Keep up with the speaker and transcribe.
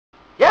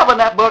You have a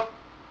netbook,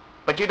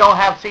 but you don't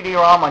have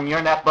CD-ROM on your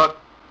netbook,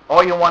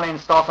 or you want to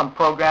install some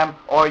program,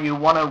 or you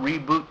want to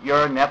reboot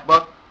your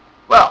netbook?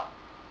 Well,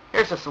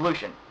 here's the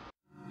solution.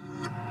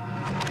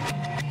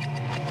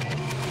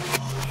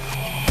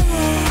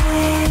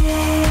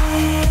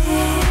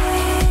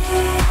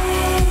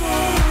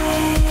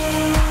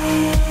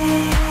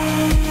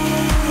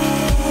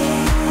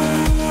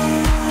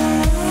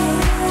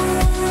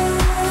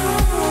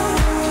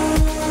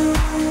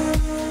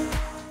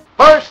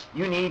 First,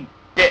 you need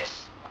this.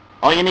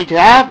 All you need to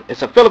have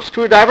is a Phillips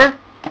screwdriver,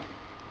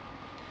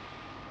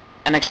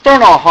 an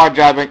external hard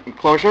drive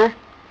enclosure,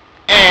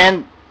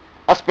 and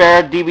a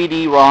spare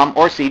DVD-ROM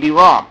or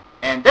CD-ROM.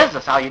 And this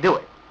is how you do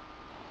it.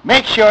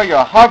 Make sure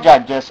your hard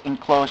drive disk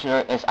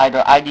enclosure is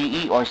either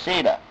IDE or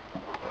SATA.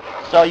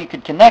 So you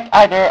can connect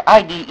either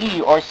IDE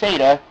or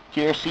SATA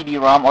to your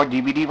CD-ROM or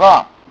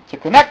DVD-ROM. To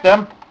connect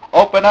them,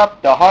 open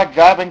up the hard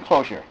drive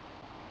enclosure.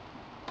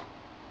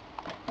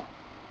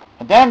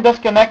 And then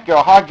disconnect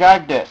your hard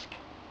drive disk.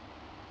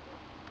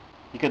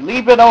 You could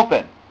leave it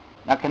open.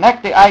 Now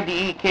connect the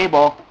IDE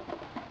cable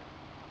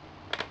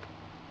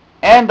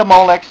and the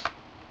molex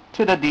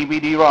to the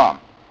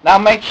DVD-ROM. Now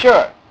make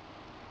sure,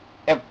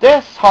 if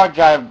this hard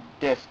drive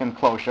disk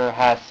enclosure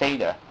has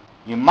SATA,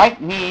 you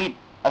might need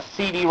a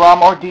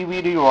CD-ROM or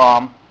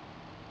DVD-ROM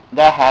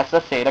that has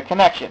a SATA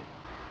connection.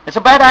 It's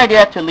a bad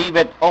idea to leave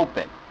it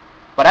open,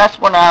 but as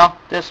for now,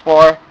 this is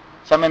for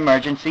some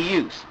emergency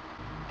use.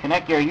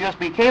 Connect your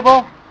USB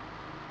cable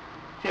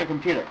to your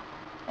computer,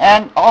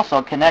 and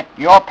also connect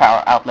your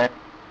power outlet.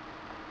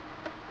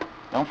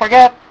 Don't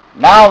forget.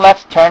 Now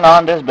let's turn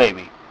on this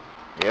baby.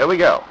 Here we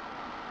go.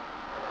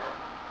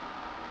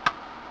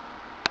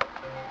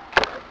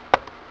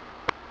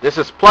 This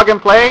is plug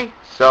and play,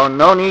 so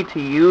no need to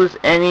use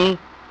any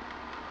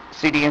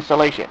CD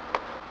installation.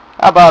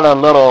 How about a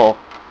little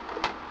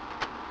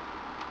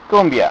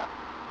cumbia?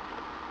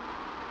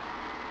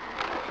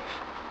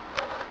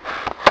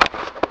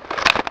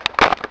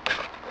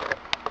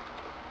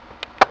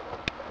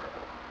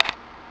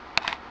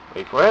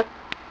 Wait for it.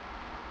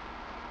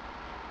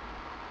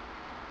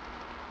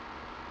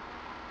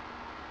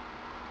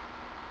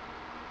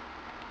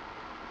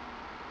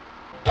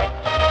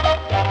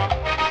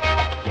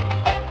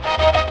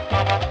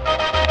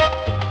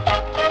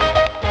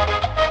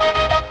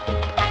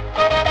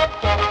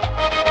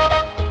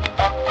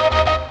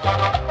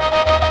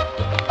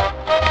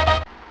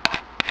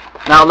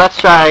 Now let's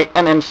try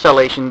an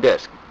installation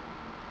disk.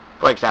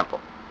 For example,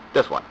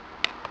 this one.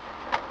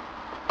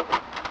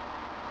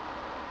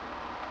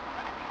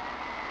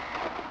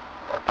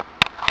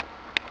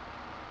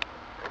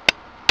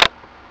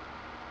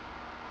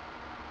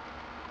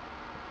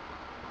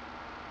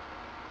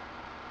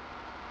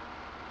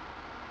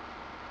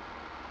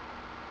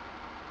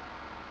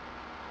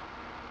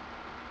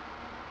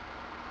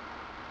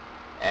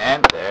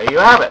 And there you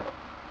have it.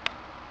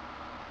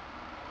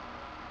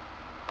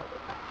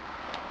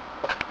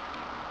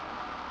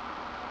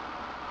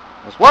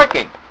 It's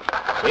working.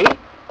 See?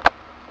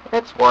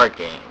 It's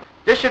working.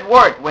 This should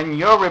work when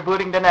you're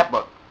rebooting the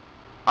netbook.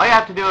 All you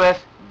have to do is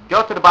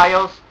go to the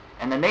BIOS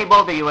and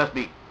enable the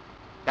USB.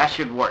 That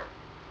should work.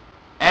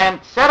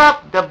 And set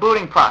up the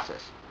booting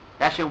process.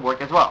 That should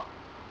work as well.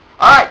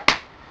 Alright.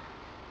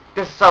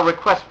 This is a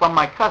request from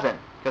my cousin,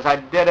 because I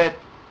did it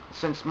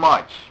since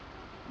March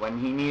when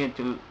he needed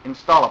to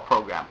install a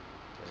program,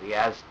 because he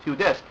has 2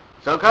 disks.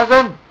 So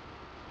cousin,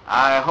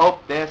 I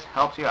hope this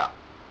helps you out.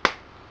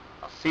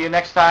 I'll see you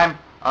next time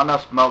on the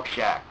Smoke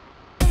Shack.